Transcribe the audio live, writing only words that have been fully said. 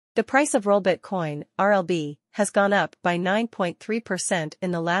The price of Rollbit coin, RLB, has gone up by 9.3%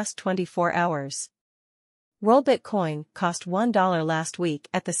 in the last 24 hours. Rollbit coin cost $1 last week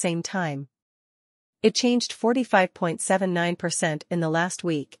at the same time. It changed 45.79% in the last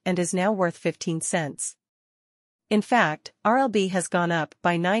week and is now worth 15 cents. In fact, RLB has gone up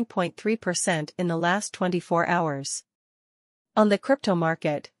by 9.3% in the last 24 hours. On the crypto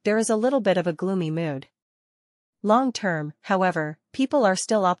market, there is a little bit of a gloomy mood. Long term, however, people are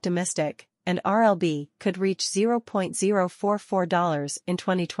still optimistic, and RLB could reach $0.044 in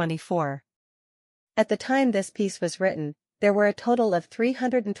 2024. At the time this piece was written, there were a total of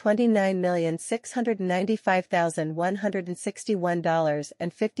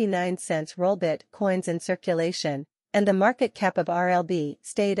 $329,695,161.59 Rollbit coins in circulation, and the market cap of RLB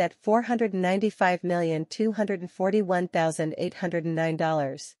stayed at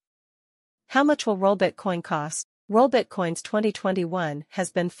 $495,241,809. How much will Rollbit coin cost? Rollbit coins 2021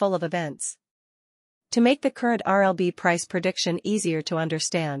 has been full of events. To make the current RLB price prediction easier to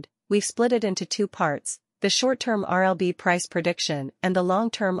understand, we've split it into two parts: the short-term RLB price prediction and the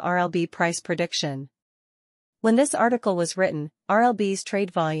long-term RLB price prediction. When this article was written, RLB's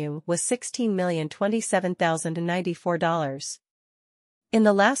trade volume was $16,027,094. In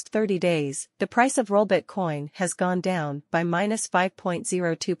the last 30 days, the price of Rollbit coin has gone down by minus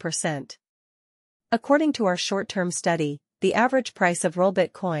 5.02%. According to our short-term study, the average price of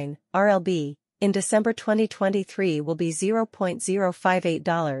Rollbit coin, RLB, in December 2023 will be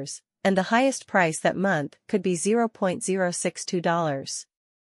 $0.058, and the highest price that month could be $0.062.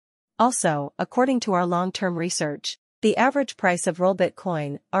 Also, according to our long-term research, the average price of Rollbit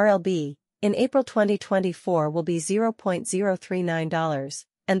coin, RLB, in April 2024 will be $0.039,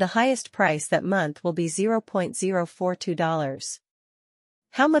 and the highest price that month will be $0.042.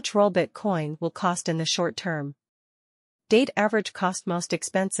 How much Rollbit coin will cost in the short term? Date average cost most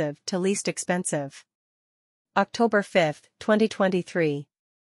expensive to least expensive. October 5, 2023.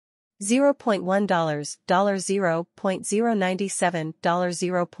 $0.1, $0.097,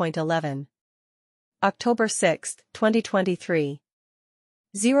 $0.11. October 6, 2023.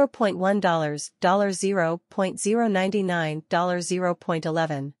 $0.1, $0.099,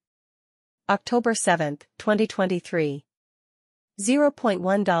 $0.11. October 7, 2023.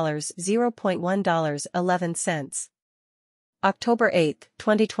 $0.1, $0.1, 11 cents. October 8,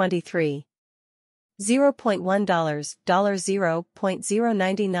 2023. $0.1,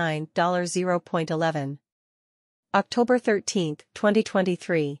 $0.099, $0.11. October 13,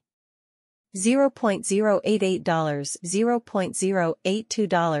 2023. $0.088,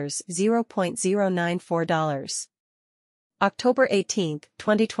 $0.082, $0.094. October 18,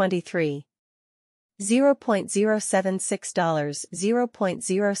 2023. $0.076,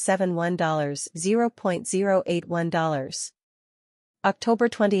 $0.071, $0.081. October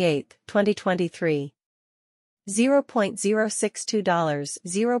 28, 2023. $0.062,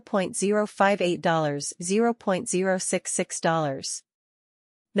 $0.058, $0.066.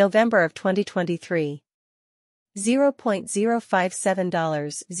 November of 2023.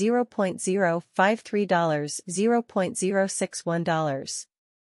 $0.057, $0.053, $0.061.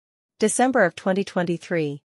 December of 2023.